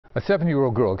A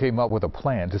 7-year-old girl came up with a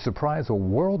plan to surprise a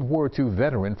World War II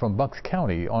veteran from Bucks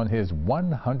County on his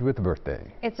 100th birthday.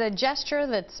 It's a gesture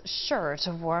that's sure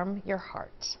to warm your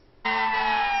heart.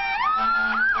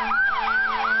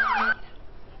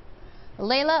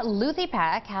 Layla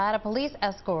Luthipak had a police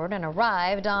escort and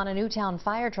arrived on a Newtown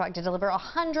fire truck to deliver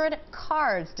 100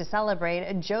 cards to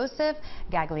celebrate Joseph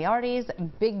Gagliardi's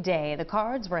big day. The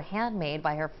cards were handmade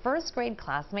by her first-grade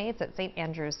classmates at St.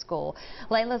 Andrew's School.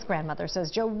 Layla's grandmother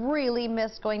says Joe really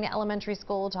missed going to elementary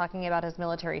school, talking about his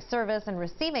military service and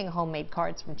receiving homemade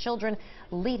cards from children,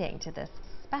 leading to this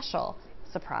special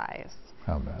surprise.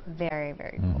 How about it? Very,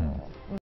 very cool.